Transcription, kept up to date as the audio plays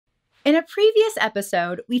In a previous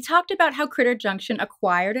episode, we talked about how Critter Junction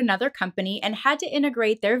acquired another company and had to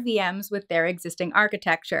integrate their VMs with their existing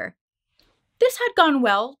architecture. This had gone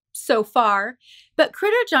well so far, but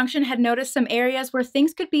Critter Junction had noticed some areas where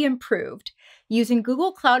things could be improved, using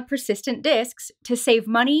Google Cloud Persistent Disks to save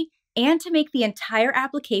money and to make the entire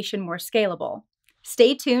application more scalable.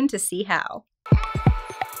 Stay tuned to see how.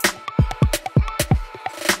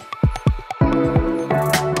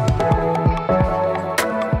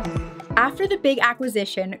 After the big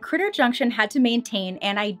acquisition, Critter Junction had to maintain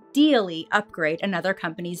and ideally upgrade another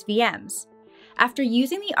company's VMs. After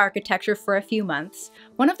using the architecture for a few months,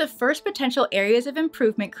 one of the first potential areas of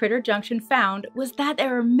improvement Critter Junction found was that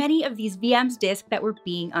there were many of these VMs disks that were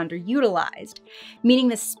being underutilized, meaning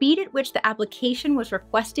the speed at which the application was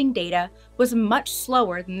requesting data was much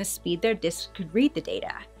slower than the speed their disks could read the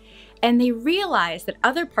data. And they realized that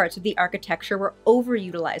other parts of the architecture were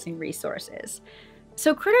overutilizing resources.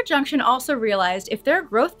 So Critter Junction also realized if their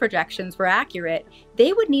growth projections were accurate,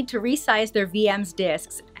 they would need to resize their VM's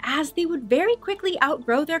disks, as they would very quickly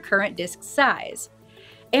outgrow their current disk size.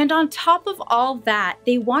 And on top of all that,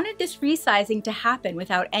 they wanted this resizing to happen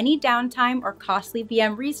without any downtime or costly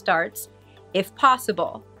VM restarts, if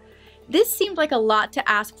possible. This seemed like a lot to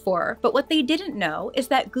ask for, but what they didn't know is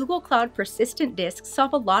that Google Cloud Persistent Disks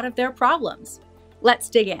solve a lot of their problems. Let's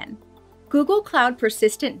dig in. Google Cloud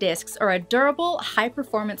Persistent Disks are a durable,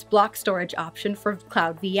 high-performance block storage option for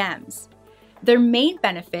cloud VMs. Their main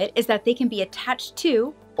benefit is that they can be attached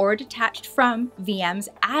to or detached from VMs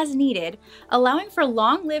as needed, allowing for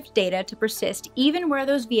long-lived data to persist even where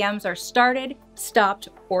those VMs are started, stopped,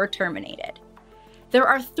 or terminated. There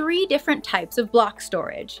are 3 different types of block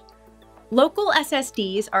storage. Local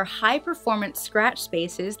SSDs are high-performance scratch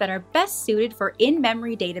spaces that are best suited for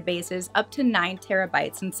in-memory databases up to 9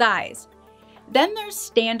 terabytes in size. Then there's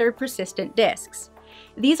standard persistent disks.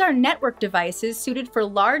 These are network devices suited for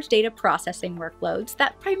large data processing workloads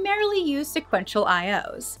that primarily use sequential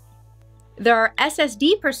IOs. There are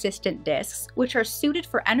SSD persistent disks, which are suited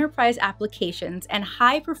for enterprise applications and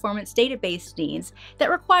high-performance database needs that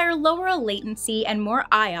require lower latency and more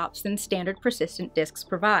IOPS than standard persistent disks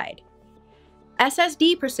provide.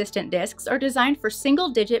 SSD persistent disks are designed for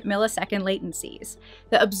single-digit millisecond latencies.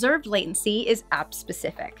 The observed latency is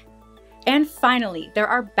app-specific. And finally, there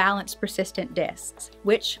are balanced persistent disks,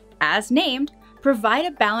 which, as named, provide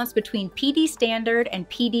a balance between PD standard and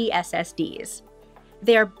PD SSDs.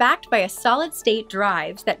 They are backed by a solid-state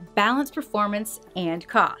drives that balance performance and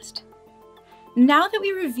cost. Now that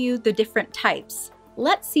we reviewed the different types,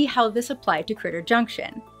 let's see how this applied to Critter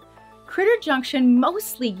Junction. Critter Junction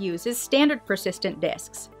mostly uses standard persistent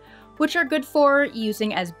disks, which are good for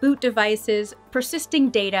using as boot devices,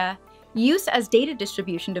 persisting data, use as data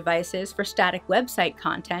distribution devices for static website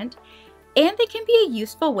content, and they can be a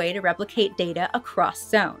useful way to replicate data across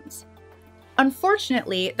zones.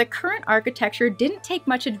 Unfortunately, the current architecture didn't take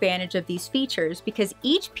much advantage of these features because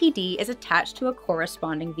each PD is attached to a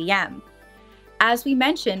corresponding VM. As we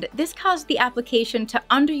mentioned, this caused the application to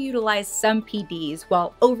underutilize some PDs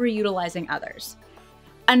while overutilizing others.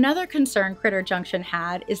 Another concern Critter Junction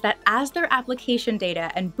had is that as their application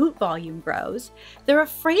data and boot volume grows, they're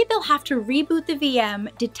afraid they'll have to reboot the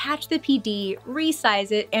VM, detach the PD,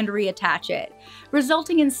 resize it, and reattach it,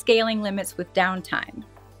 resulting in scaling limits with downtime.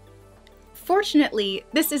 Fortunately,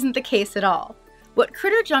 this isn't the case at all. What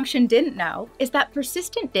Critter Junction didn't know is that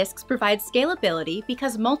persistent disks provide scalability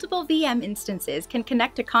because multiple VM instances can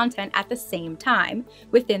connect to content at the same time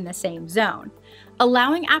within the same zone,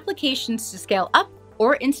 allowing applications to scale up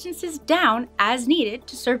or instances down as needed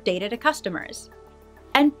to serve data to customers.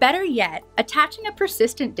 And better yet, attaching a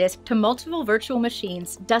persistent disk to multiple virtual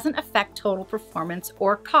machines doesn't affect total performance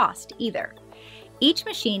or cost either. Each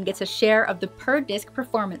machine gets a share of the per disk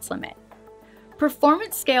performance limit.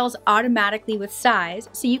 Performance scales automatically with size,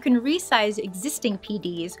 so you can resize existing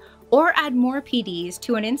PDs or add more PDs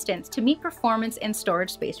to an instance to meet performance and storage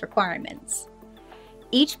space requirements.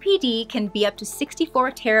 Each PD can be up to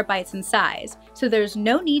 64 terabytes in size, so there's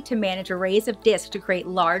no need to manage arrays of disks to create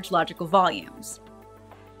large logical volumes.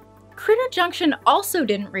 Critter Junction also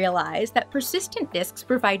didn't realize that persistent disks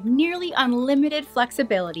provide nearly unlimited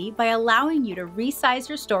flexibility by allowing you to resize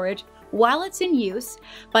your storage while it's in use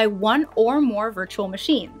by one or more virtual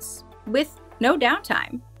machines, with no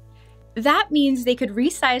downtime. That means they could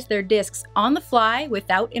resize their disks on the fly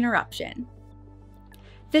without interruption.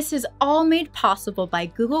 This is all made possible by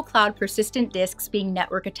Google Cloud Persistent Disks being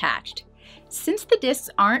network attached. Since the disks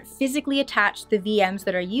aren't physically attached to the VMs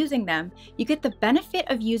that are using them, you get the benefit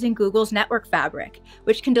of using Google's network fabric,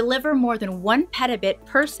 which can deliver more than 1 petabit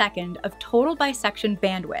per second of total bisection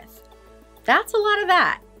bandwidth. That's a lot of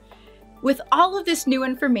that. With all of this new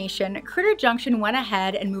information, Critter Junction went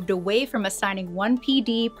ahead and moved away from assigning one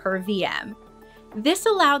PD per VM. This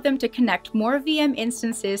allowed them to connect more VM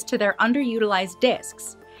instances to their underutilized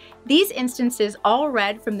disks. These instances all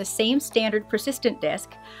read from the same standard persistent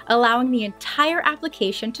disk, allowing the entire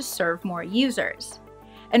application to serve more users.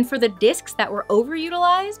 And for the disks that were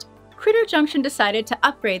overutilized, Critter Junction decided to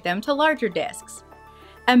upgrade them to larger disks.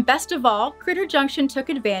 And best of all, Critter Junction took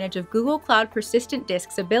advantage of Google Cloud Persistent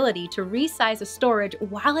Disk's ability to resize a storage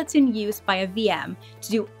while it's in use by a VM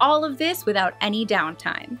to do all of this without any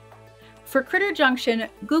downtime. For Critter Junction,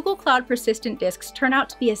 Google Cloud Persistent Disks turn out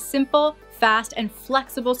to be a simple, fast, and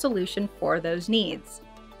flexible solution for those needs.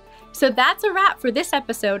 So that's a wrap for this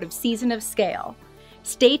episode of Season of Scale.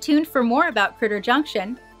 Stay tuned for more about Critter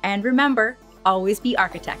Junction, and remember, always be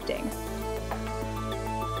architecting.